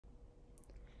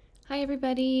Hi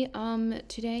everybody,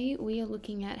 today we are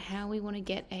looking at how we want to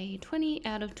get a 20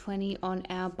 out of 20 on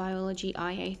our biology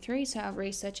IA3, so our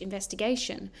research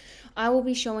investigation. I will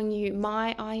be showing you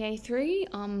my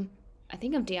IA3, I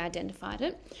think I've de-identified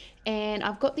it, and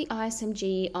I've got the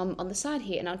ISMG on the side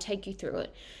here and I'll take you through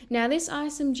it. Now this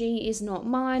ISMG is not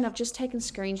mine, I've just taken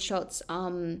screenshots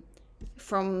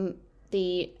from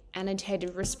the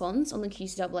annotated response on the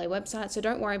qcaa website, so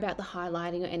don't worry about the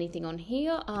highlighting or anything on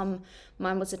here.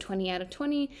 Mine was a 20 out of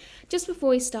 20. Just before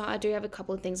we start, I do have a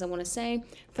couple of things I want to say.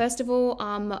 First of all,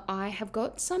 I have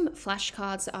got some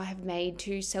flashcards that I have made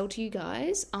to sell to you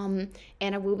guys, and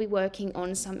I will be working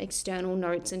on some external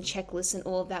notes and checklists and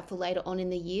all of that for later on in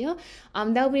the year.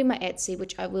 They'll be in my Etsy,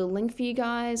 which I will link for you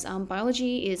guys.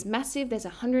 Biology is massive, there's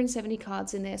 170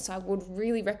 cards in there, so I would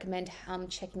really recommend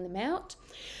checking them out.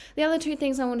 The other two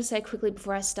things I want to say quickly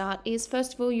before I start is,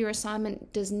 first of all, your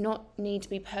assignment does not need to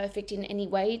be perfect in any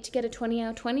way to get a 20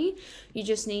 out of 20. You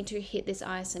just need to hit this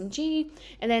ISMG.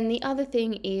 And then the other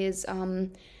thing is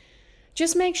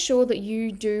just make sure that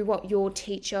you do what your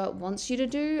teacher wants you to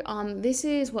do. This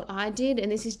is what I did,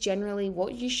 and this is generally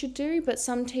what you should do, but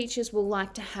some teachers will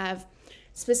like to have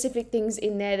specific things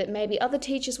in there that maybe other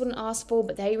teachers wouldn't ask for,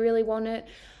 but they really want it.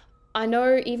 I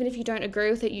know even if you don't agree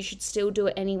with it, you should still do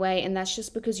it anyway, and that's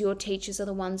just because your teachers are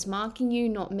the ones marking you,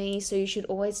 not me, so you should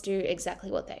always do exactly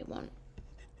what they want.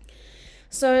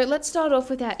 So let's start off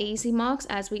with our easy marks,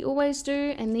 as we always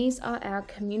do, and these are our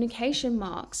communication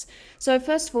marks. So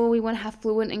first of all, we want to have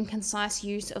fluent and concise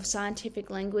use of scientific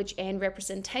language and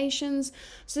representations.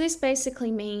 So this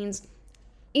basically means,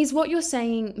 is what you're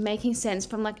saying making sense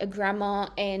from like a grammar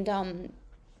and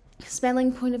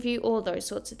spelling point of view, all those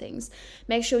sorts of things.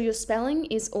 Make sure your spelling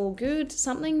is all good.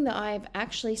 Something that I've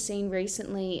actually seen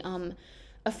recently,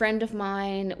 a friend of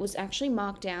mine was actually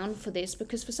marked down for this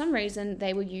because for some reason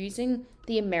they were using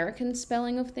the American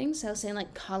spelling of things. They were saying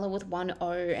like color with one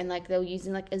O, and like they were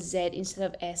using like a Z instead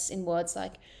of S in words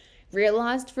like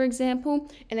realized, for example,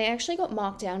 and they actually got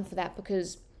marked down for that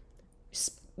because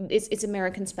it's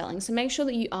American spelling. So make sure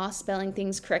that you are spelling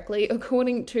things correctly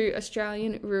according to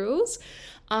Australian rules,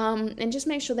 and just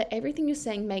make sure that everything you're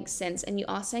saying makes sense and you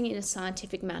are saying it in a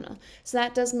scientific manner. So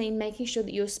that does mean making sure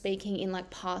that you're speaking in like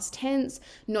past tense,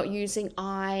 not using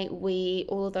I, we,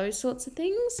 all of those sorts of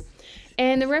things.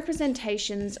 And the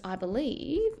representations, I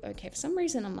believe, okay, for some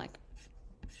reason I'm like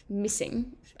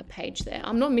missing a page there.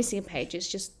 I'm not missing a page,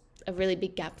 it's just a really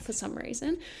big gap for some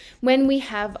reason. When we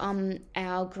have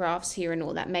our graphs here and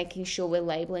all that, making sure we're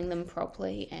labeling them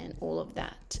properly and all of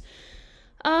that.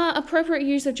 Appropriate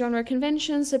use of genre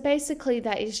conventions. So basically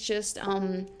that is just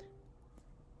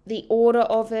the order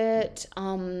of it.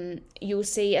 You'll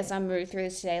see as I move through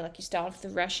this today, like you start with the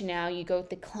rationale, you go with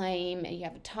the claim, and you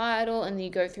have a title, and then you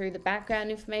go through the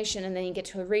background information, and then you get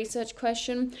to a research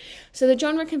question. So the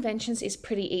genre conventions is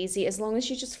pretty easy as long as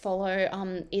you just follow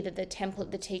either the template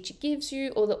the teacher gives you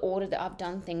or the order that I've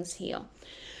done things here.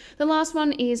 The last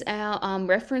one is our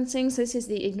referencing. So this is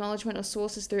the acknowledgement of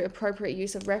sources through appropriate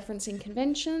use of referencing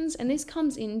conventions, and this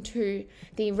comes into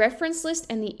the reference list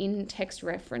and the in-text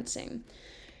referencing.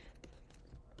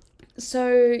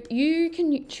 So you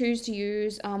can choose to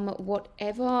use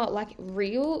whatever like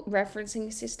real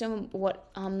referencing system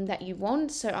that you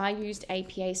want. So I used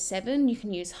APA 7. You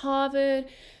can use Harvard.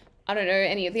 I don't know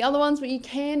any of the other ones, but you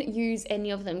can use any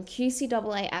of them.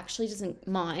 qcaa actually doesn't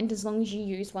mind as long as you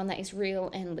use one that is real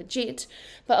and legit,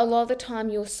 but a lot of the time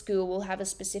your school will have a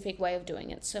specific way of doing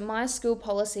it. So my school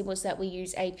policy was that we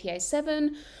use APA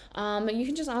 7. You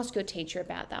can just ask your teacher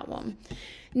about that one.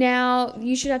 Now,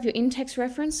 you should have your in-text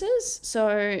references,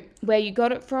 so where you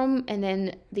got it from, and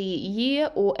then the year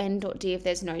or n.d if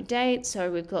there's no date. So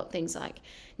we've got things like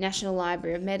National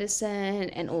Library of Medicine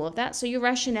and all of that. So your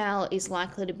rationale is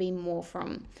likely to be more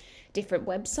from different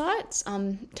websites.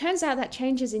 Turns out that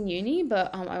changes in uni,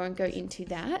 but I won't go into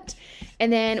that.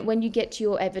 And then when you get to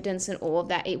your evidence and all of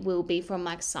that, it will be from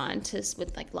like scientists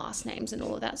with like last names and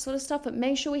all of that sort of stuff. But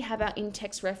make sure we have our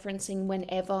in-text referencing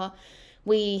whenever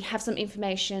we have some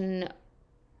information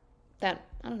that,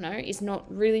 I don't know, is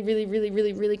not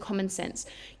really common sense.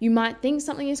 You might think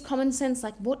something is common sense,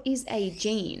 like what is a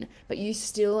gene? But you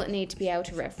still need to be able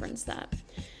to reference that.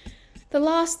 The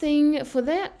last thing for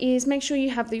that is make sure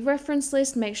you have the reference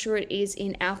list, make sure it is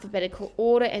in alphabetical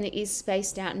order and it is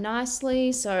spaced out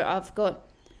nicely. So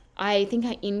I think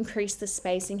I increased the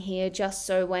spacing here just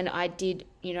so when I did,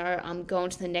 go on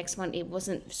to the next one, it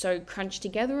wasn't so crunched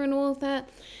together and all of that.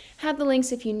 Have the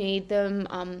links if you need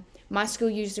them. My school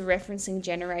used a referencing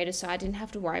generator, so I didn't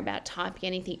have to worry about typing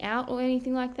anything out or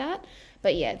anything like that.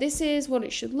 But yeah, this is what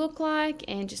it should look like,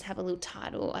 and just have a little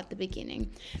title at the beginning.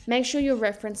 Make sure your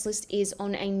reference list is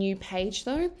on a new page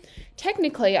though.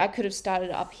 Technically, I could have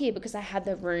started up here because I had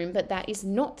the room, but that is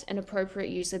not an appropriate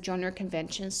use of genre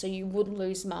conventions, so you would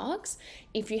lose marks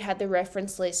if you had the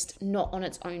reference list not on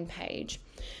its own page.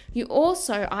 You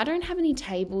also, I don't have any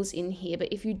tables in here,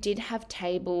 but if you did have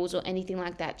tables or anything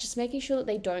like that, just making sure that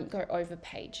they don't go over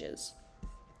pages.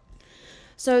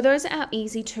 So those are our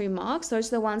easy 2 marks. Those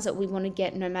are the ones that we want to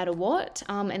get no matter what,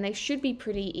 and they should be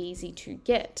pretty easy to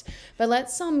get. But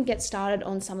let's get started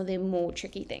on some of the more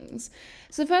tricky things.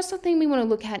 So the first thing we want to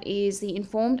look at is the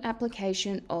informed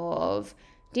application of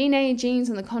DNA, genes,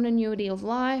 and the continuity of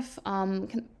life,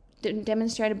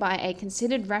 demonstrated by a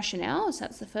considered rationale. So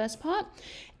that's the first part.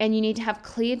 And you need to have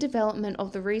clear development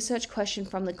of the research question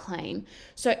from the claim.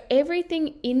 So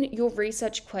everything in your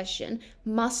research question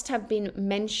must have been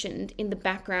mentioned in the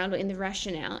background or in the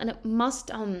rationale, and it must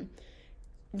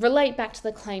relate back to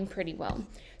the claim pretty well.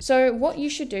 So what you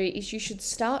should do is you should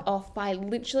start off by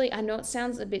literally, I know it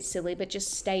sounds a bit silly, but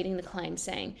just stating the claim,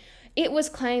 saying, it was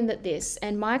claimed that this,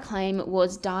 and my claim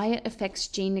was diet affects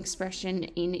gene expression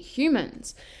in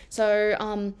humans.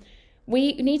 So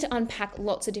we need to unpack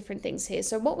lots of different things here.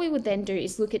 So what we would then do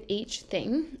is look at each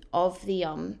thing of the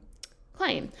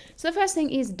claim. So the first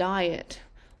thing is diet.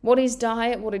 What is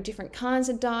diet? What are different kinds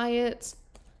of diets?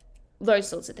 Those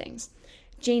sorts of things.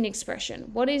 Gene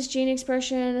expression. What is gene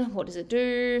expression? What does it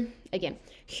do? Again,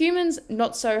 humans,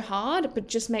 not so hard, but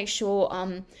just make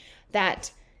sure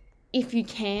that if you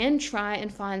can, try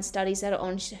and find studies that are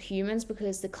on humans,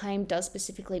 because the claim does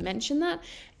specifically mention that.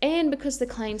 And because the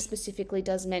claim specifically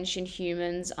does mention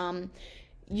humans,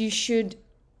 you should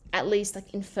at least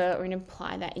infer or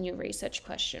imply that in your research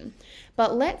question.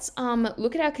 But let's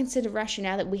look at our considered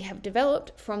rationale that we have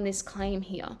developed from this claim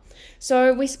here.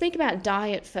 So we speak about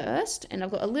diet first, and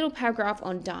I've got a little paragraph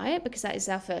on diet because that is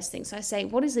our first thing. So I say,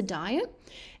 what is a diet?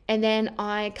 And then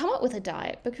I come up with a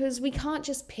diet, because we can't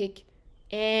just pick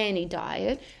any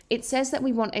diet. It says that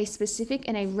we want a specific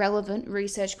and a relevant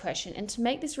research question. And to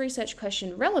make this research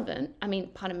question relevant,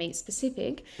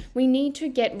 specific, we need to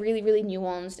get really, really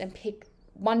nuanced and pick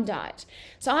one diet.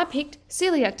 So I picked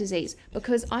celiac disease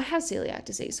because I have celiac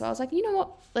disease. So I was like, you know what?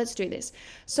 Let's do this.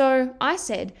 So I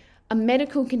said a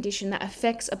medical condition that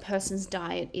affects a person's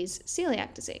diet is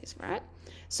celiac disease, right?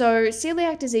 So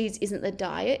celiac disease isn't the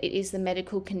diet, it is the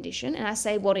medical condition. And I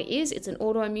say what it is, it's an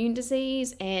autoimmune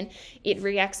disease and it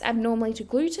reacts abnormally to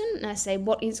gluten. And I say,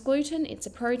 what is gluten? It's a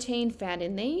protein found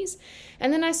in these.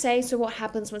 And then I say, so what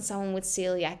happens when someone with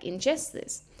celiac ingests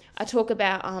this? I talk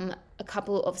about a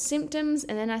couple of symptoms,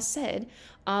 and then I said,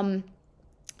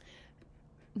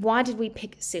 why did we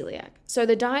pick celiac? So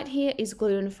the diet here is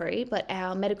gluten-free, but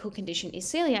our medical condition is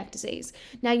celiac disease.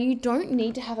 Now, you don't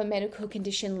need to have a medical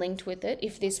condition linked with it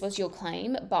if this was your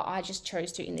claim, but I just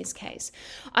chose to in this case.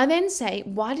 I then say,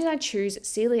 why did I choose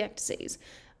celiac disease?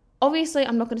 Obviously,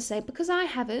 I'm not going to say because I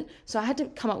have it, so I had to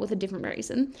come up with a different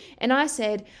reason. And I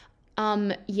said,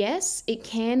 yes, it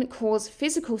can cause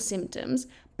physical symptoms,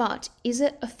 but is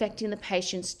it affecting the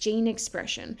patient's gene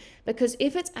expression? Because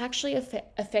if it's actually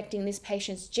affecting this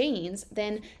patient's genes,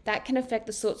 then that can affect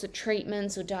the sorts of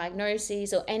treatments or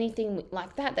diagnoses or anything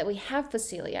like that that we have for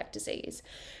celiac disease.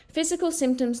 Physical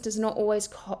symptoms do not always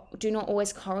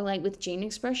correlate with gene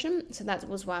expression. So that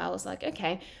was why I was like,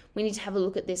 okay, we need to have a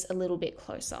look at this a little bit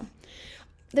closer.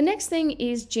 The next thing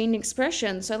is gene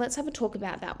expression. So let's have a talk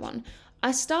about that one.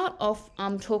 I start off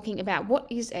talking about what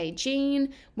is a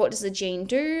gene, what does a gene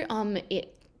do?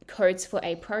 It codes for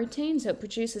a protein, so it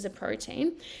produces a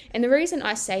protein. And the reason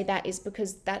I say that is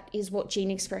because that is what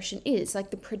gene expression is, like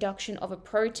the production of a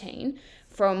protein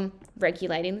from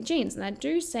regulating the genes. And I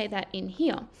do say that in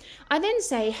here. I then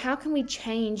say, how can we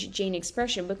change gene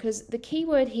expression? Because the key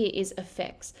word here is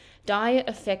affects. Diet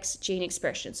affects gene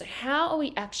expression. So how are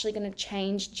we actually going to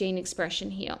change gene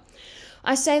expression here?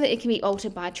 I say that it can be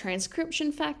altered by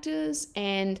transcription factors,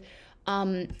 and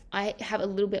I have a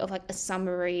little bit of a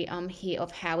summary here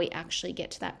of how we actually get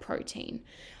to that protein.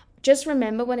 Just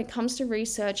remember, when it comes to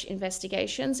research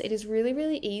investigations, it is really,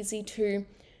 really easy to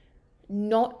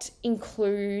not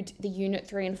include the Unit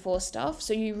 3 and 4 stuff.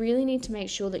 So you really need to make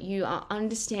sure that you are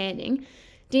understanding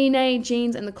DNA,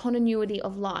 genes, and the continuity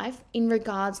of life in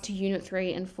regards to Unit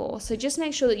 3 and 4. So just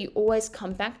make sure that you always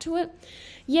come back to it.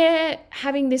 Yeah,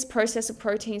 having this process of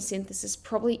protein synthesis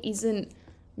probably isn't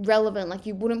relevant. Like,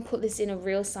 you wouldn't put this in a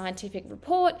real scientific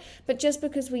report, but just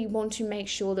because we want to make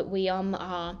sure that we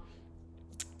are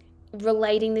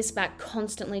relating this back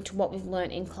constantly to what we've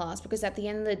learned in class, because at the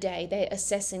end of the day, they're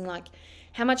assessing like,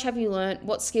 how much have you learned?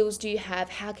 What skills do you have?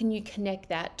 How can you connect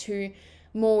that to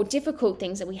more difficult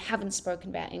things that we haven't spoken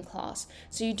about in class?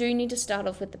 So you do need to start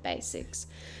off with the basics.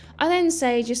 I then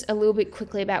say just a little bit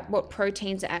quickly about what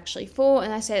proteins are actually for,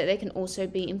 and I say that they can also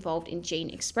be involved in gene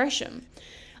expression.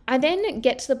 I then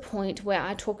get to the point where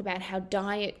I talk about how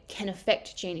diet can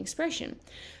affect gene expression.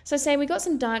 So I say we got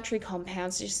some dietary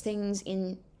compounds, just things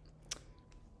in,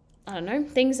 I don't know,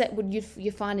 things that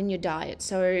you find in your diet.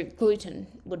 So gluten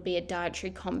would be a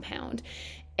dietary compound.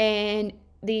 And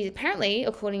apparently,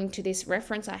 according to this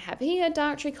reference I have here,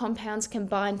 dietary compounds can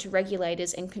bind to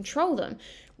regulators and control them,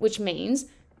 which means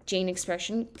gene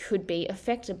expression could be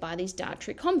affected by these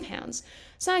dietary compounds.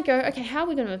 So I go, okay, how are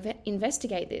we going to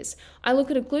investigate this? I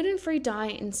look at a gluten-free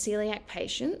diet in celiac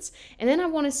patients, and then I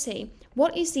want to see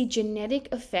what is the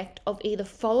genetic effect of either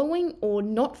following or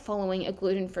not following a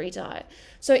gluten-free diet.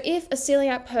 So if a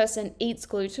celiac person eats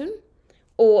gluten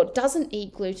or doesn't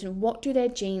eat gluten, what do their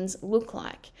genes look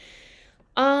like?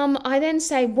 I then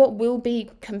say what will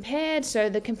be compared. So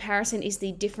the comparison is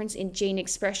the difference in gene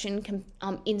expression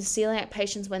in celiac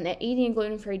patients when they're eating a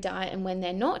gluten-free diet and when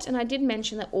they're not. And I did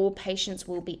mention that all patients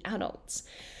will be adults.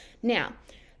 Now,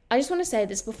 I just want to say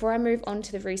this before I move on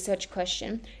to the research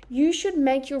question. You should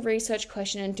make your research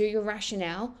question and do your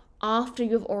rationale after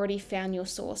you've already found your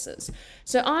sources.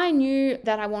 So I knew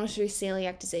that I wanted to do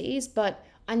celiac disease, but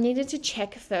I needed to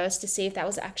check first to see if that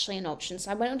was actually an option.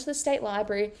 So I went onto the state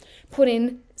library, put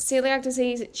in celiac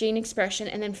disease, gene expression,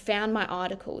 and then found my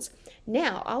articles.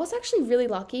 Now, I was actually really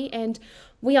lucky, and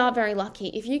we are very lucky.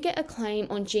 If you get a claim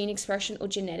on gene expression or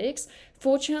genetics,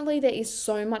 fortunately, there is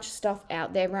so much stuff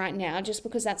out there right now, just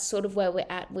because that's sort of where we're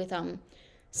at with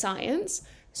science.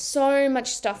 So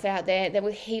much stuff out there. There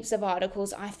were heaps of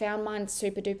articles. I found mine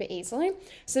super duper easily.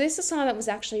 So this assignment was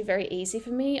actually very easy for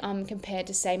me compared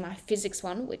to, say, my physics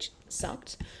one, which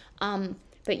sucked.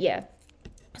 But yeah,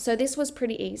 so this was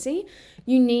pretty easy.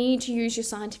 You need to use your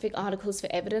scientific articles for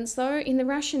evidence, though. In the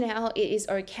rationale, it is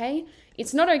okay.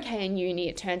 It's not okay in uni,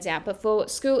 it turns out, but for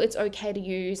school, it's okay to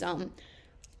use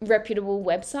reputable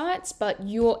websites, but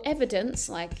your evidence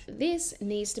like this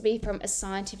needs to be from a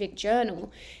scientific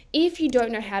journal. If you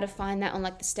don't know how to find that on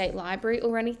like the state library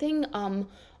or anything,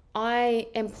 I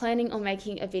am planning on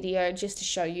making a video just to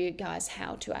show you guys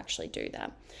how to actually do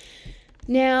that.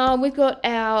 Now we've got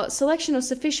our selection of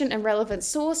sufficient and relevant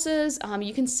sources.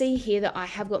 You can see here that I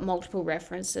have got multiple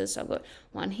references. So I've got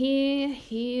one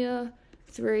here,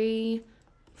 3,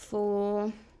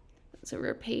 4, so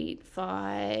repeat,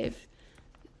 5,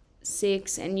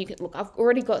 6, and you can look, I've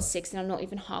already got 6 and I'm not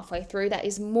even halfway through. That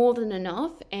is more than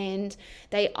enough, and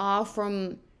they are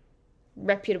from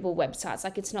reputable websites.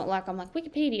 Like, it's not like I'm like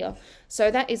Wikipedia. So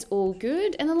that is all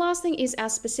good. And the last thing is our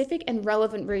specific and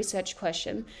relevant research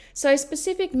question. So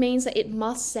specific means that it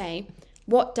must say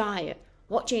what diet,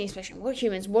 what gene expression, what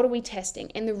humans, what are we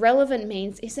testing? And the relevant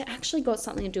means is it actually got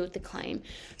something to do with the claim.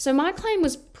 So my claim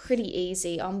was pretty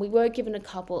easy. We were given a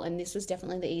couple, and this was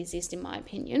definitely the easiest in my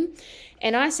opinion.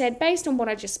 And I said, based on what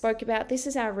I just spoke about, this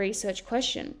is our research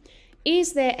question.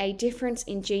 Is there a difference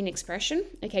in gene expression?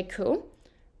 Okay, cool.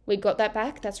 We got that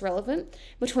back, that's relevant.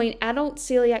 Between adult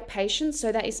celiac patients,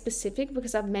 so that is specific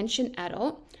because I've mentioned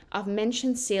adult, I've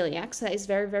mentioned celiac, so that is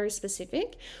very, very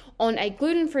specific, on a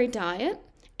gluten-free diet,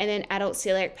 and then adult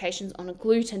celiac patients on a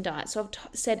gluten diet. So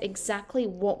I've said exactly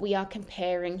what we are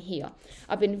comparing here.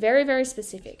 I've been very, very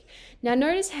specific. Now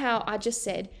notice how I just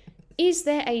said, is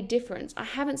there a difference? I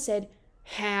haven't said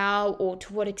how or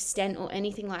to what extent or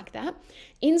anything like that.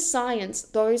 In science,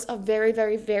 those are very,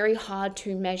 very, very hard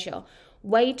to measure.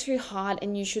 Way too hard,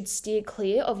 and you should steer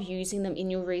clear of using them in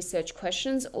your research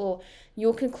questions, or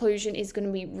your conclusion is going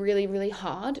to be really, really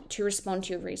hard to respond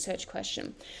to your research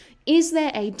question. Is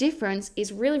there a difference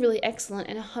is really, really excellent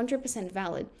and 100%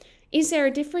 valid. Is there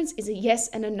a difference is a yes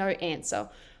and a no answer.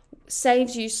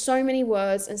 Saves you so many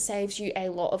words and saves you a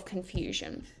lot of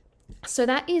confusion. So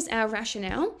that is our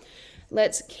rationale.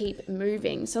 Let's keep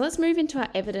moving. So let's move into our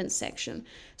evidence section.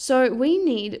 So we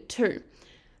need to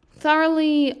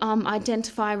thoroughly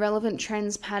identify relevant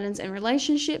trends, patterns, and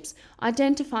relationships,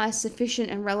 identify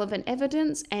sufficient and relevant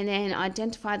evidence, and then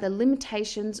identify the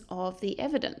limitations of the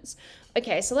evidence.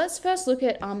 Okay, so let's first look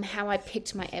at how I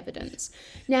picked my evidence.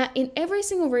 Now, in every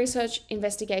single research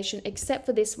investigation, except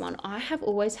for this one, I have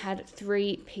always had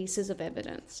 3 pieces of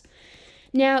evidence.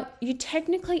 Now, you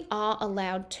technically are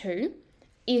allowed 2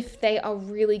 if they are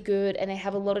really good and they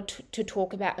have a lot to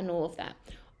talk about and all of that.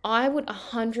 I would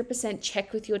 100%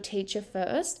 check with your teacher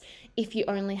first if you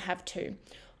only have 2.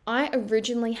 I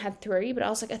originally had 3, but I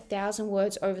was like 1,000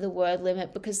 words over the word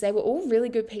limit because they were all really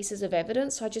good pieces of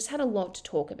evidence. So I just had a lot to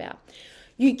talk about.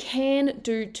 You can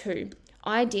do 2.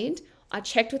 I did. I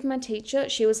checked with my teacher.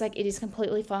 She was like, it is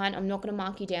completely fine. I'm not going to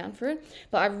mark you down for it.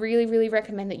 But I really, really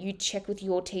recommend that you check with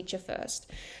your teacher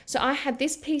first. So I had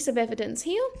this piece of evidence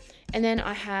here, and then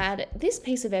I had this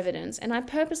piece of evidence. And I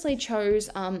purposely chose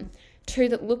 2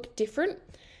 that looked different.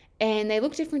 And they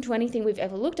look different to anything we've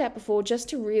ever looked at before, just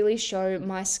to really show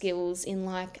my skills in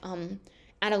like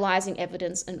analyzing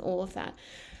evidence and all of that.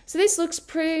 So this looks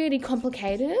pretty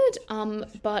complicated,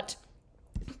 but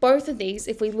both of these,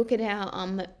 if we look at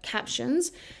our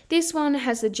captions, this one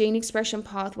has the gene expression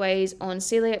pathways on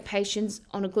celiac patients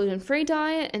on a gluten-free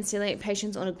diet and celiac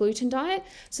patients on a gluten diet.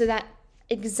 So that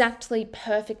exactly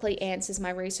perfectly answers my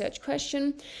research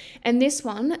question. And this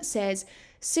one says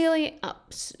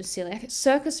celiac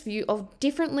circus view of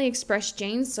differently expressed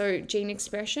genes, so gene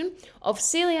expression of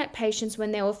celiac patients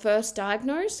when they were first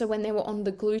diagnosed, so when they were on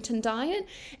the gluten diet,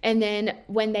 and then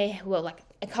when they were like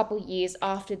a couple years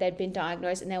after they'd been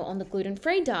diagnosed and they were on the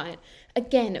gluten-free diet.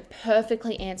 Again,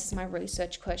 perfectly answers my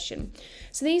research question.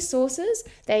 So these sources,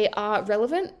 they are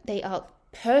relevant, they are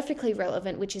perfectly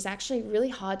relevant, which is actually really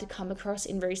hard to come across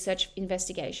in research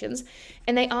investigations,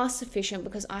 and they are sufficient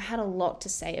because I had a lot to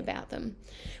say about them.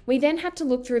 We then had to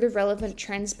look through the relevant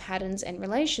trends, patterns, and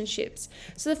relationships.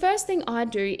 So the first thing I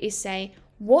do is say,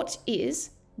 what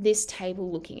is this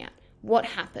table looking at? What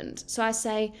happened? So I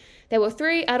say there were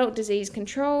 3 adult disease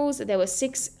controls, there were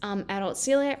 6 adult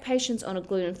celiac patients on a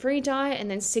gluten-free diet, and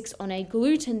then 6 on a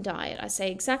gluten diet. I say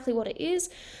exactly what it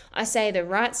is. I say the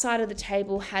right side of the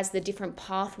table has the different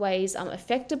pathways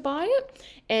affected by it,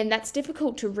 and that's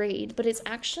difficult to read, but it's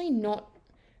actually not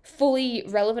fully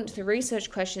relevant to the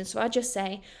research question. So I just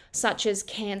say such as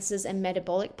cancers and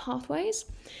metabolic pathways.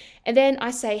 And then I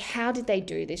say, how did they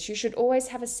do this? You should always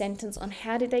have a sentence on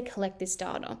how did they collect this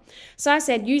data. So I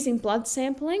said, using blood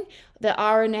sampling, the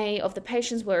RNA of the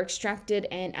patients were extracted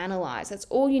and analyzed. That's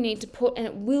all you need to put, and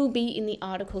it will be in the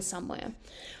article somewhere.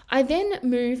 I then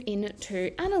move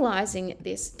into analyzing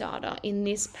this data in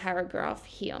this paragraph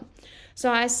here.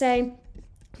 So I say,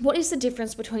 what is the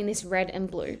difference between this red and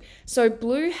blue? So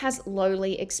blue has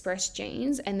lowly expressed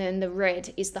genes, and then the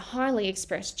red is the highly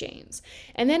expressed genes.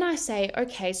 And then I say,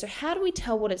 okay, so how do we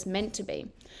tell what it's meant to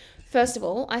be? First of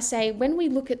all, I say when we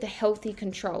look at the healthy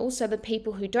controls, so the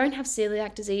people who don't have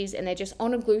celiac disease and they're just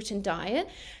on a gluten diet,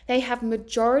 they have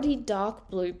majority dark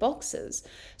blue boxes.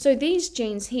 So these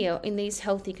genes here in these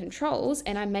healthy controls,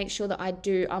 and I make sure that I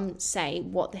do say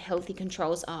what the healthy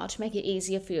controls are to make it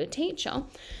easier for your teacher.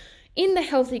 In the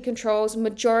healthy controls,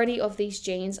 majority of these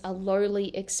genes are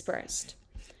lowly expressed.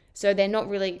 So they're not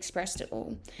really expressed at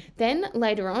all. Then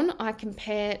later on, I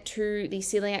compare to the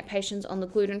celiac patients on the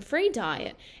gluten-free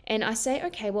diet. And I say,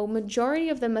 okay, well, majority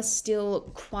of them are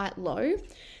still quite low.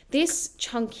 This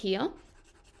chunk here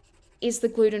is the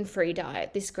gluten-free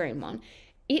diet, this green one.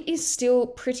 It is still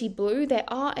pretty blue. There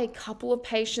are a couple of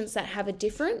patients that have a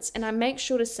difference. And I make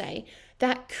sure to say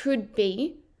that could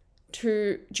be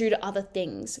due to other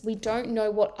things. We don't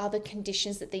know what other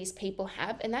conditions that these people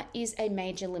have, and that is a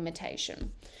major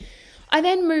limitation. I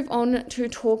then move on to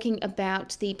talking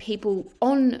about the people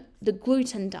on the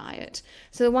gluten diet.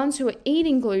 So the ones who are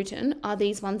eating gluten are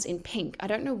these ones in pink. I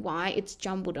don't know why it's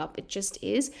jumbled up, it just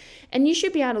is. And you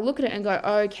should be able to look at it and go,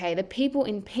 okay, the people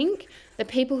in pink, the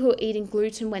people who are eating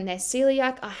gluten when they're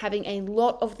celiac are having a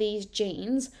lot of these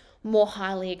genes more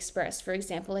highly expressed. For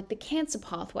example, like the cancer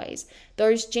pathways,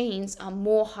 those genes are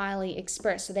more highly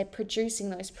expressed, so they're producing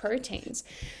those proteins.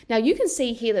 Now you can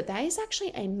see here that there is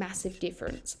actually a massive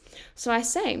difference. So I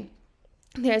say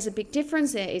there's a big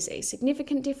difference, there is a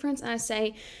significant difference, and I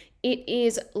say it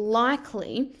is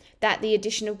likely that the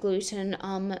addition of gluten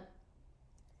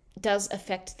does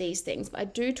affect these things, but I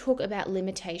do talk about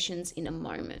limitations in a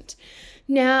moment.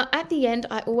 Now, at the end,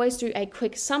 I always do a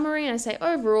quick summary and I say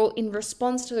overall in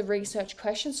response to the research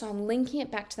question, so I'm linking it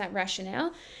back to that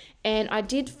rationale, and I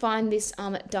did find this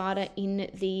data in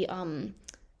the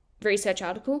research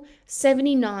article.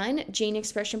 79 gene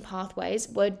expression pathways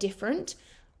were different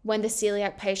when the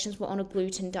celiac patients were on a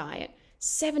gluten diet.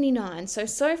 79.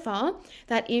 So far,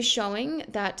 that is showing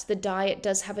that the diet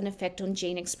does have an effect on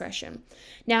gene expression.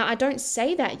 Now, I don't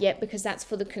say that yet because that's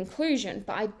for the conclusion,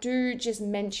 but I do just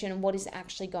mention what is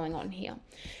actually going on here.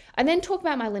 I then talk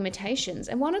about my limitations,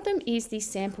 and one of them is the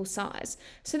sample size.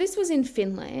 So this was in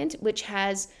Finland, which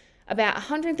has about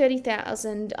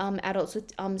 130,000 adults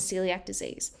with celiac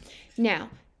disease.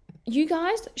 Now, you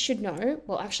guys should know,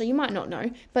 well, actually you might not know,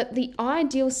 but the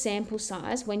ideal sample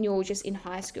size when you're just in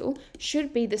high school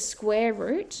should be the square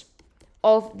root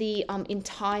of the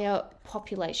entire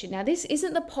population. Now, this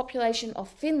isn't the population of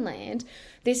Finland.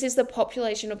 This is the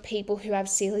population of people who have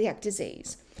celiac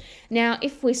disease. Now,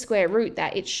 if we square root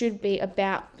that, it should be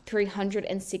about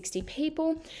 360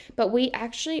 people, but we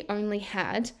actually only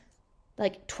had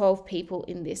like 12 people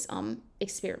in this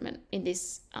experiment, in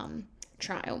this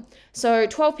trial. So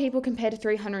 12 people compared to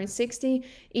 360,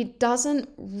 it doesn't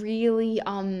really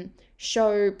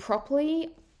show properly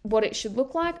what it should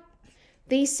look like.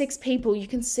 These 6 people, you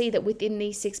can see that within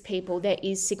these 6 people, there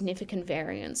is significant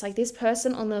variance. Like this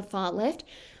person on the far left,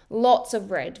 lots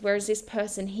of red, whereas this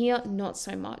person here, not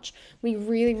so much. We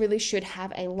really, really should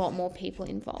have a lot more people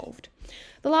involved.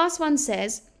 The last one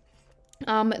says,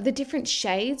 the different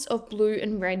shades of blue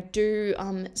and red do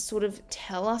sort of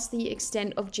tell us the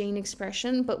extent of gene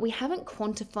expression, but we haven't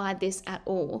quantified this at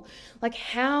all. Like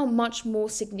how much more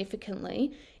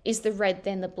significantly is the red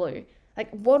than the blue? Like,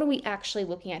 what are we actually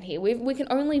looking at here? We can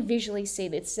only visually see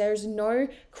this. There's no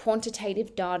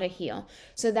quantitative data here.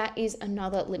 So that is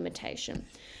another limitation.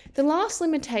 The last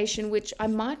limitation, which I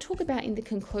might talk about in the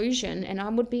conclusion, and I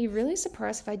would be really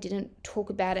surprised if I didn't talk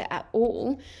about it at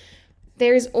all,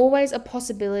 there is always a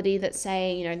possibility that,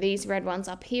 say, you know, these red ones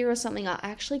up here or something are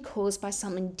actually caused by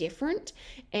something different.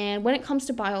 And when it comes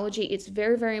to biology, it's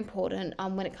very, very important.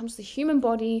 When it comes to the human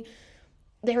body,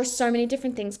 there are so many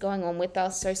different things going on with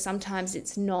us, so sometimes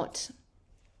it's not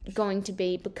going to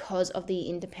be because of the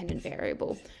independent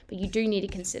variable, but you do need to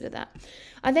consider that.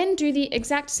 I then do the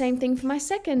exact same thing for my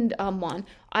second one.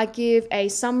 I give a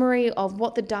summary of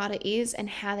what the data is and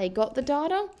how they got the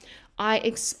data. I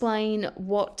explain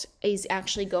what is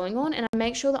actually going on, and I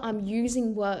make sure that I'm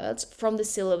using words from the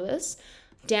syllabus,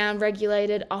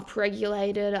 down-regulated,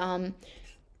 up-regulated,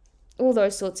 all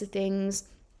those sorts of things.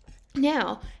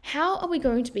 Now, how are we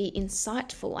going to be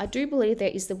insightful? I do believe there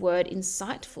is the word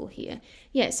insightful here.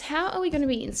 Yes, how are we going to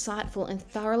be insightful and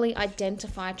thoroughly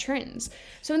identify trends?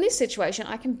 So in this situation,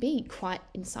 I can be quite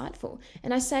insightful.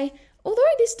 And I say, although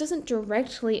this doesn't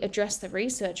directly address the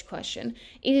research question,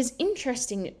 it is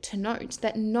interesting to note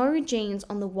that no genes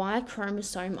on the Y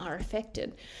chromosome are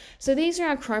affected. So these are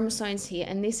our chromosomes here,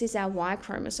 and this is our Y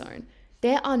chromosome.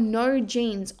 There are no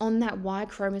genes on that Y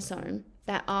chromosome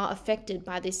that are affected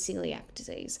by this celiac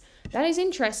disease. That is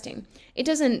interesting. It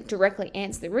doesn't directly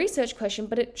answer the research question,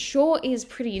 but it sure is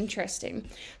pretty interesting.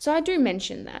 So I do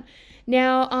mention that.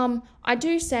 Now, I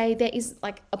do say there is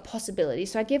like a possibility.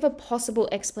 So I give a possible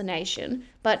explanation,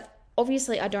 but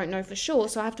obviously I don't know for sure.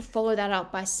 So I have to follow that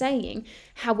up by saying,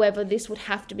 however, this would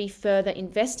have to be further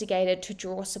investigated to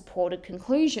draw supported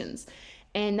conclusions.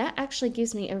 And that actually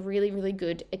gives me a really, really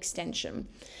good extension.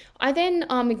 I then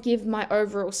give my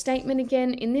overall statement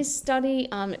again. In this study,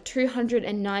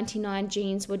 299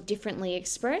 genes were differently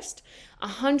expressed.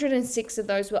 106 of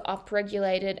those were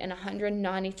upregulated and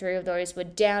 193 of those were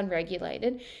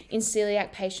downregulated in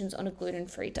celiac patients on a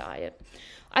gluten-free diet.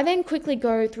 I then quickly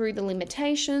go through the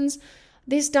limitations.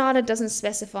 This data doesn't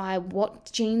specify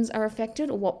what genes are affected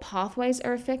or what pathways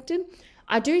are affected.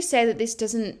 I do say that this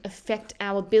doesn't affect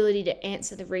our ability to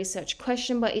answer the research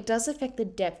question, but it does affect the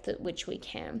depth at which we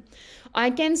can. I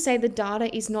again say the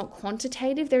data is not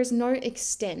quantitative. There is no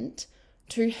extent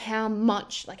to how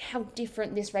much, like how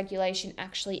different this regulation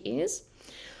actually is.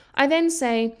 I then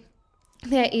say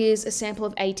there is a sample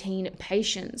of 18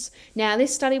 patients. Now,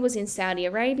 this study was in Saudi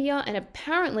Arabia, and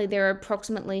apparently there are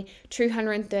approximately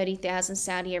 230,000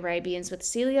 Saudi Arabians with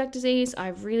celiac disease. I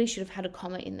really should have had a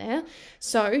comma in there.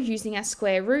 So, using our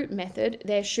square root method,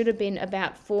 there should have been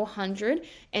about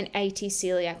 480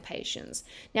 celiac patients.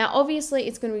 Now, obviously,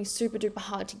 it's going to be super duper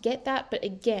hard to get that, but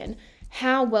again,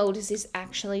 how well does this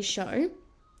actually show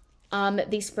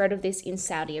the spread of this in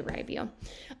Saudi Arabia?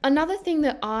 Another thing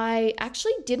that I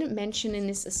actually didn't mention in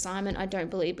this assignment, I don't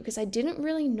believe, because I didn't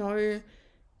really know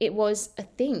it was a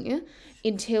thing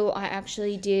until I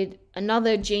actually did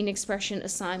another gene expression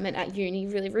assignment at uni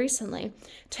really recently.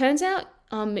 Turns out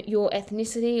your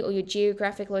ethnicity or your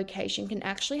geographic location can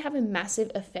actually have a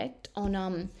massive effect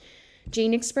on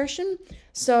gene expression.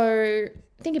 So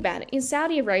think about it. In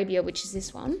Saudi Arabia, which is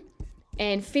this one,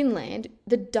 and Finland,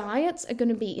 the diets are going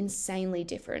to be insanely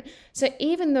different. So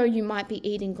even though you might be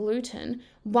eating gluten,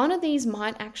 one of these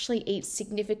might actually eat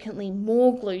significantly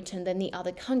more gluten than the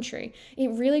other country. It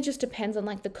really just depends on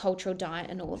like the cultural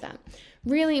diet and all of that.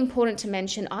 Really important to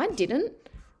mention, I didn't,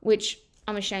 which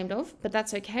I'm ashamed of, but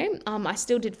that's okay. I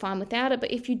still did fine without it.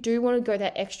 But if you do want to go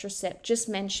that extra step, just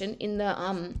mention in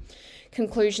the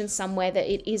conclusion somewhere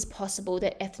that it is possible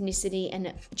that ethnicity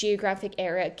and geographic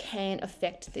area can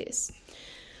affect this.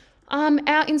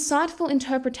 Our insightful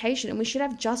interpretation, and we should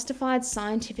have justified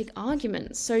scientific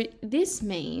arguments. So this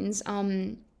means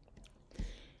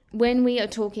when we are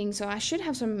talking, so I should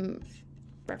have some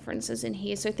references in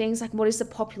here. So things like, what is the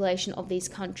population of these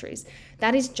countries?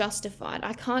 That is justified.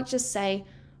 I can't just say,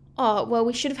 oh, well,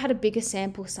 we should have had a bigger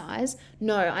sample size.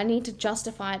 No, I need to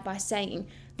justify it by saying,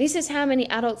 this is how many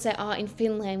adults there are in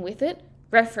Finland with it.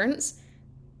 Reference,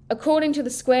 according to the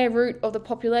square root of the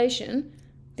population,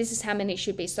 this is how many it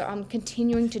should be. So I'm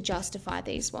continuing to justify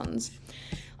these ones.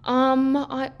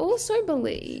 I also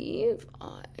believe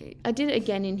I did it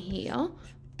again in here,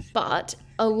 but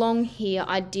along here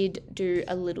I did do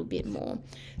a little bit more.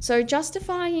 So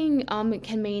justifying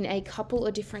can mean a couple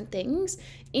of different things.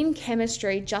 In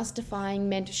chemistry, justifying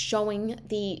meant showing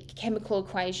the chemical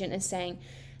equation and saying,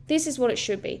 this is what it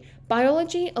should be.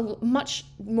 Biology, much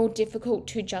more difficult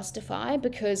to justify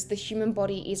because the human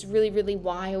body is really, really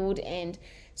wild and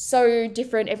so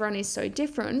different. Everyone is so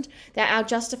different that our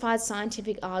justified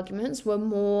scientific arguments were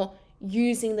more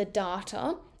using the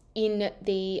data in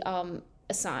the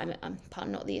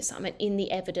in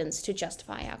the evidence to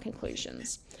justify our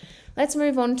conclusions. Let's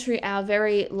move on to our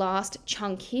very last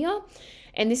chunk here.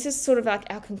 And this is sort of like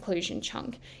our conclusion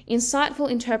chunk. Insightful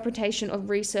interpretation of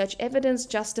research evidence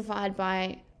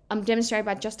demonstrated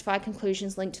by justified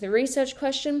conclusions linked to the research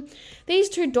question. These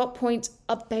two dot points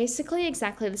are basically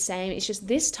exactly the same. It's just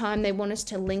this time they want us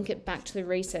to link it back to the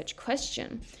research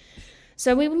question.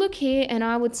 So we will look here and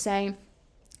I would say,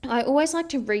 I always like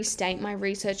to restate my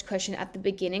research question at the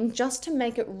beginning just to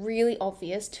make it really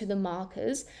obvious to the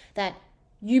markers that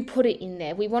you put it in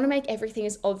there. We want to make everything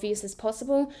as obvious as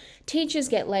possible. Teachers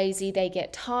get lazy, they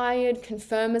get tired,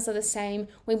 confirmers are the same.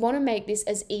 We want to make this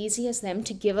as easy as them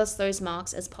to give us those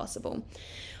marks as possible.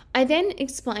 I then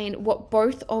explain what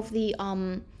both of the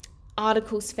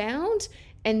articles found,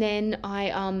 and then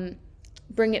I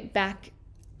bring it back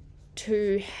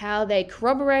to how they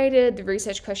corroborated the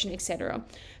research question, etc.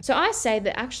 So I say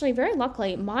that actually, very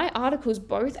luckily, my articles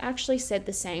both actually said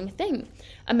the same thing.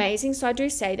 Amazing. So I do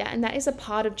say that, and that is a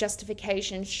part of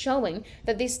justification showing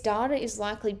that this data is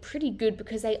likely pretty good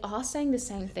because they are saying the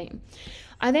same thing.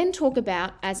 I then talk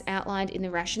about, as outlined in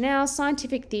the rationale,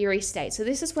 scientific theory states. So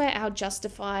this is where our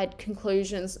justified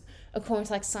conclusions according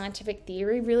to like scientific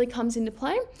theory really comes into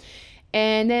play.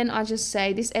 And then I just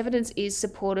say this evidence is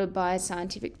supported by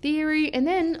scientific theory. And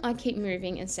then I keep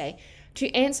moving and say, to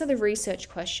answer the research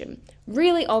question,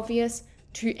 really obvious,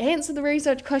 to answer the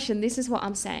research question, this is what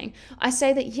I'm saying. I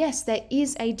say that yes, there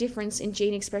is a difference in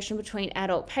gene expression between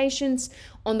adult patients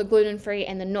on the gluten-free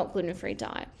and the not gluten-free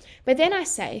diet. But then I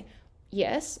say,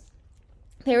 yes,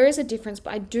 there is a difference,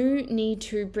 but I do need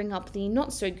to bring up the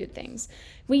not so good things.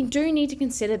 We do need to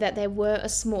consider that there were a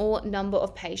small number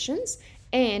of patients.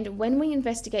 And when we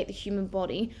investigate the human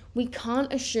body, we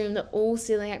can't assume that all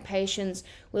celiac patients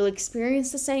will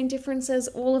experience the same differences,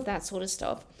 all of that sort of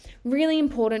stuff. Really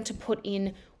important to put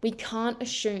in, we can't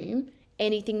assume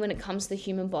anything when it comes to the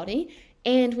human body,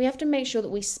 and we have to make sure that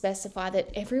we specify that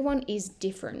everyone is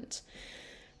different.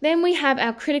 Then we have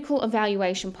our critical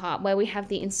evaluation part, where we have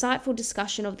the insightful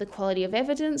discussion of the quality of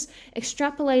evidence,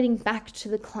 extrapolating back to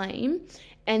the claim,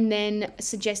 and then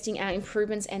suggesting our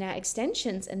improvements and our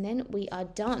extensions, and then we are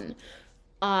done.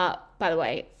 By the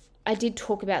way, I did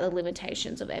talk about the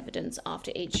limitations of evidence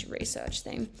after each research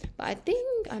thing, but I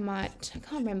think I can't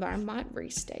remember, I might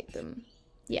restate them.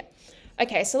 Yeah.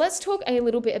 Okay, so let's talk a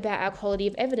little bit about our quality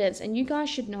of evidence, and you guys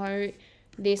should know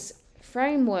this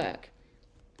framework.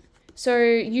 So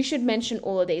you should mention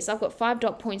all of these. I've got 5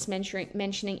 dot points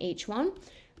mentioning each one.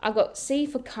 I've got C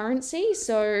for currency,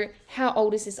 so how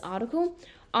old is this article?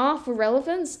 R for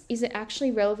relevance, is it actually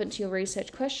relevant to your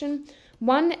research question?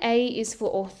 1A is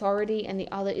for authority and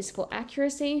the other is for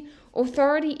accuracy.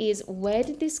 Authority is, where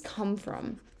did this come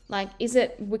from? Like, is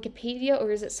it Wikipedia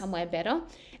or is it somewhere better?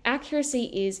 Accuracy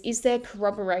is there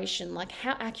corroboration? Like,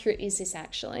 how accurate is this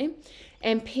actually?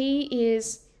 And P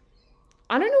is,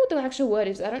 I don't know what the actual word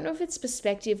is. I don't know if it's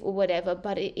perspective or whatever,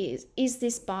 but it is. Is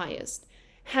this biased?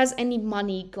 Has any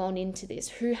money gone into this?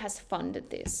 Who has funded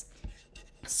this?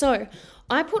 So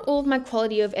I put all of my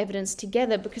quality of evidence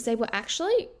together because they were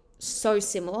actually so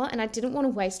similar and I didn't want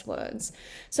to waste words.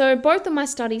 So both of my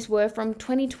studies were from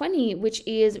 2020, which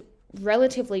is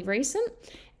relatively recent.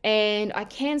 And I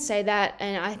can say that,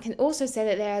 and I can also say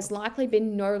that there has likely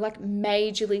been no like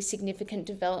majorly significant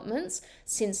developments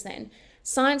since then.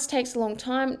 Science takes a long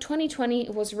time. 2020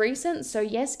 was recent, so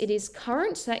yes, it is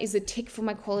current. So that is a tick for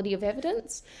my quality of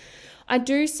evidence. I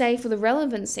do say for the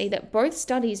relevancy that both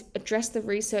studies address the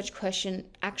research question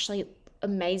actually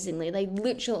amazingly. They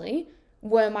literally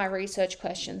were my research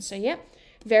questions. So yeah,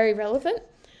 very relevant.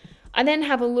 I then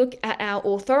have a look at our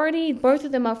authority. Both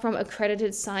of them are from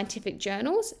accredited scientific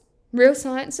journals. Real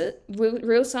Science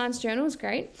Journal is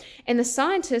great. And the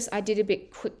scientists, I did a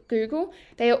bit quick Google,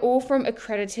 they are all from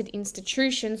accredited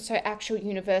institutions, so actual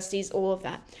universities, all of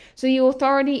that. So the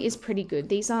authority is pretty good.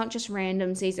 These aren't just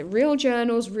randoms. These are real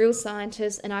journals, real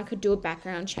scientists, and I could do a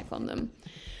background check on them.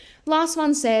 Last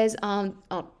one says,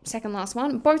 second last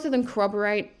one, both of them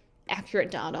corroborate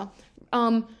accurate data.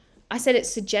 I said it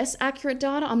suggests accurate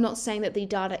data. I'm not saying that the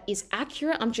data is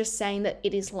accurate. I'm just saying that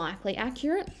it is likely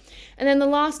accurate. And then the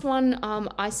last one,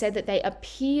 I said that they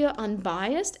appear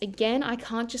unbiased. Again, I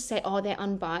can't just say, oh, they're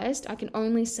unbiased. I can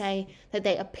only say that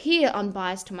they appear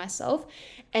unbiased to myself.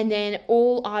 And then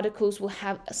all articles will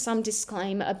have some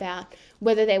disclaimer about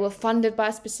whether they were funded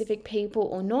by specific people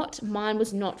or not. Mine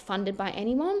was not funded by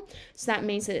anyone, so that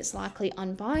means that it's likely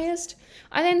unbiased.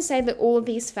 I then say that all of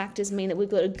these factors mean that we've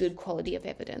got a good quality of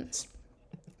evidence.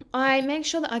 I make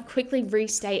sure that I quickly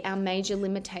restate our major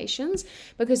limitations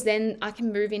because then I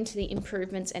can move into the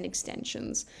improvements and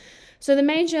extensions. So the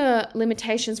major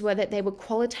limitations were that they were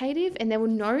qualitative and there were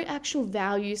no actual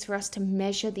values for us to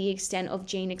measure the extent of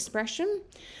gene expression.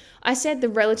 I said the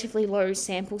relatively low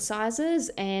sample sizes,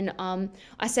 and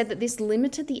I said that this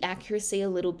limited the accuracy a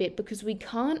little bit because we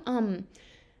can't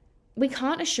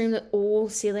assume that all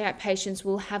celiac patients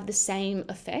will have the same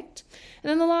effect. And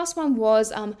then the last one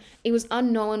was it was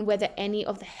unknown whether any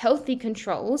of the healthy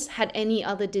controls had any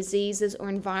other diseases or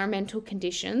environmental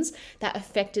conditions that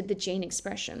affected the gene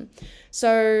expression.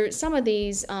 So some of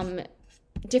these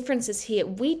differences here,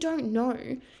 we don't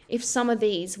know if some of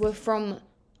these were from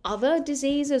other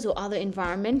diseases or other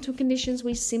environmental conditions.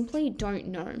 We simply don't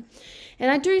know.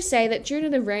 And I do say that due to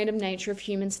the random nature of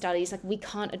human studies, like we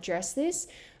can't address this.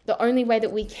 The only way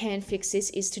that we can fix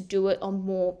this is to do it on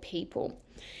more people.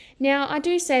 Now, I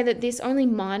do say that this only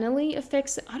minorly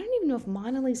affects, I don't even know if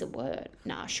minorly is a word.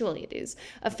 Nah, surely it is.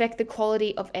 Affect the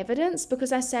quality of evidence,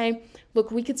 because I say, look,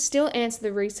 we could still answer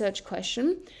the research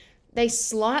question. They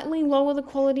slightly lower the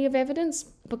quality of evidence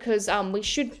because we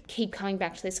should keep coming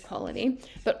back to this quality.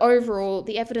 But overall,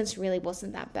 the evidence really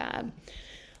wasn't that bad.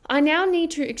 I now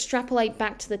need to extrapolate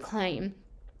back to the claim.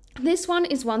 This one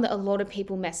is one that a lot of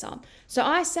people mess up. So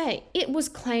I say, it was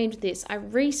claimed this. I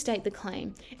restate the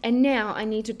claim. And now I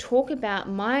need to talk about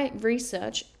my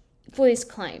research for this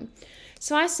claim.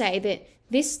 So I say that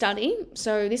this study,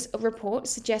 so this report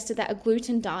suggested that a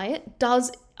gluten diet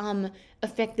does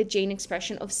affect the gene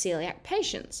expression of celiac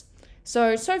patients.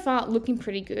 So far, looking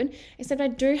pretty good, except I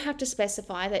do have to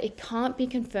specify that it can't be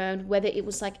confirmed whether it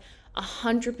was like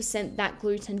 100% that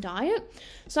gluten diet.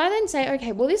 So I then say,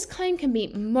 okay, well, this claim can be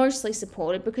mostly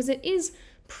supported because it is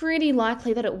pretty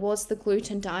likely that it was the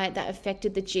gluten diet that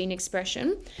affected the gene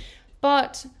expression,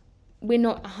 but we're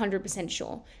not 100%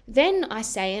 sure. Then I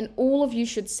say, and all of you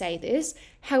should say this,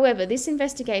 however, this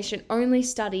investigation only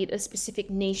studied a specific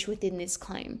niche within this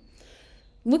claim.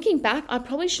 Looking back, I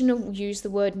probably shouldn't have used the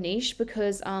word niche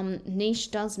because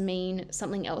niche does mean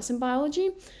something else in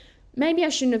biology. Maybe I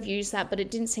shouldn't have used that, but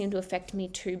it didn't seem to affect me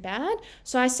too bad.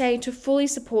 So I say to fully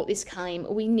support this claim,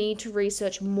 we need to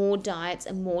research more diets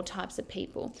and more types of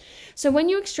people. So when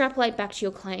you extrapolate back to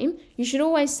your claim, you should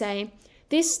always say,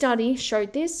 this study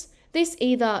showed this. This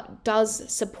either does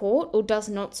support or does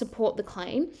not support the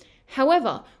claim.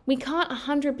 However, we can't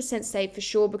 100% say for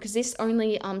sure because this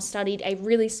only studied a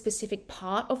really specific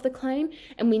part of the claim,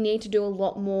 and we need to do a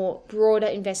lot more broader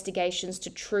investigations to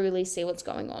truly see what's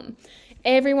going on.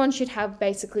 Everyone should have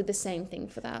basically the same thing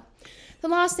for that. The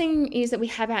last thing is that we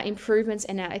have our improvements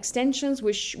and our extensions,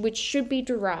 which should be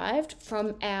derived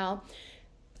from our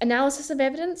analysis of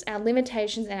evidence, our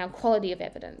limitations, and our quality of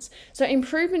evidence. So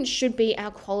improvement should be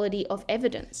our quality of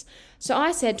evidence. So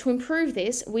I said to improve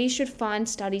this, we should find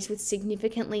studies with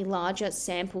significantly larger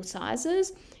sample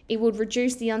sizes. It would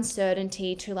reduce the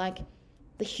uncertainty to like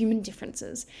the human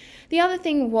differences. The other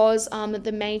thing was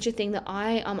the major thing that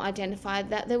I identified,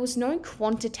 that there was no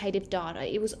quantitative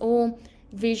data. It was all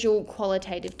visual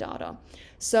qualitative data.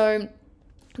 So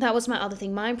that was my other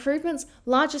thing. My improvements,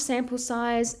 larger sample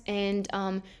size and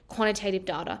quantitative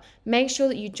data. Make sure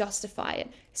that you justify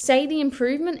it. Say the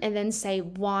improvement and then say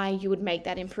why you would make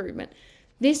that improvement.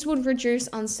 This would reduce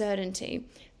uncertainty.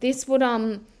 This would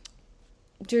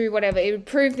do whatever. It would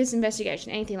prove this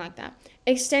investigation, anything like that.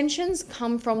 Extensions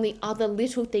come from the other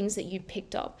little things that you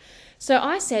picked up. So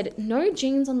I said no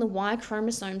genes on the Y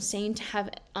chromosome seem to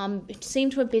have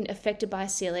been affected by a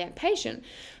celiac patient.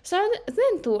 So I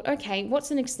then thought, okay, what's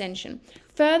an extension?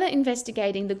 Further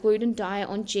investigating the gluten diet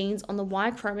on genes on the Y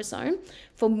chromosome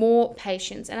for more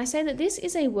patients. And I say that this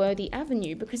is a worthy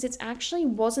avenue because it actually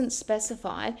wasn't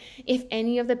specified if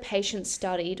any of the patients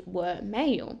studied were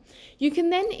male. You can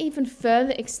then even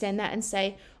further extend that and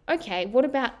say, okay, what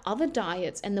about other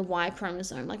diets and the Y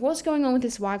chromosome? Like, what's going on with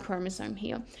this Y chromosome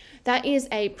here? That is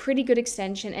a pretty good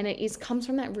extension, and comes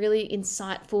from that really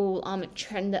insightful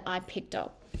trend that I picked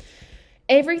up.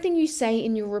 Everything you say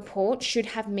in your report should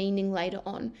have meaning later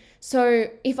on. So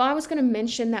if I was going to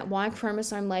mention that Y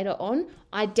chromosome later on,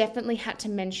 I definitely had to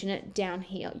mention it down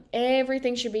here.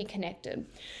 Everything should be connected.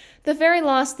 The very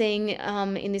last thing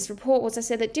in this report was I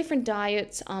said that different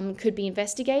diets could be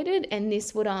investigated, and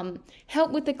this would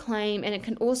help with the claim, and it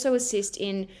can also assist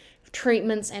in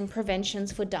treatments and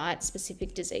preventions for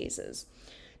diet-specific diseases.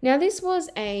 Now, this was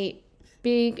a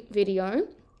big video.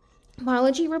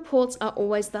 Biology reports are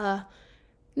always not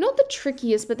the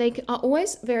trickiest, but they are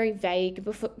always very vague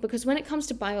because when it comes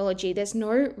to biology, there's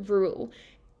no rule.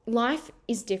 Life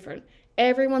is different.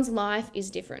 Everyone's life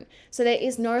is different. So there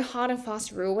is no hard and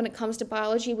fast rule when it comes to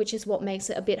biology, which is what makes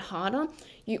it a bit harder.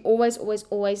 You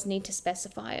always need to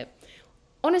specify it.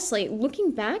 Honestly,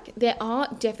 looking back, there are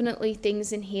definitely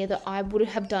things in here that I would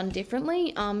have done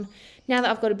differently. Now that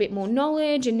I've got a bit more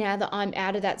knowledge, and now that I'm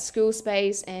out of that school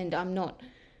space and I'm not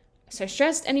so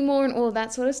stressed anymore and all of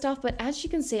that sort of stuff. But as you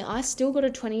can see, I still got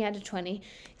a 20 out of 20,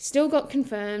 still got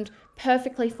confirmed,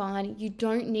 perfectly fine. You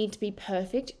don't need to be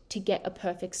perfect to get a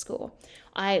perfect score.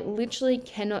 I literally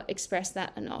cannot express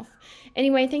that enough.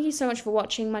 Anyway, thank you so much for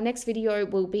watching. My next video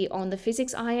will be on the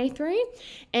physics IA3.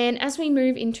 And as we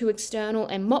move into external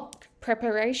and mock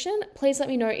preparation, please let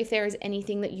me know if there is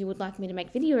anything that you would like me to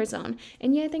make videos on.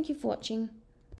 And yeah, thank you for watching.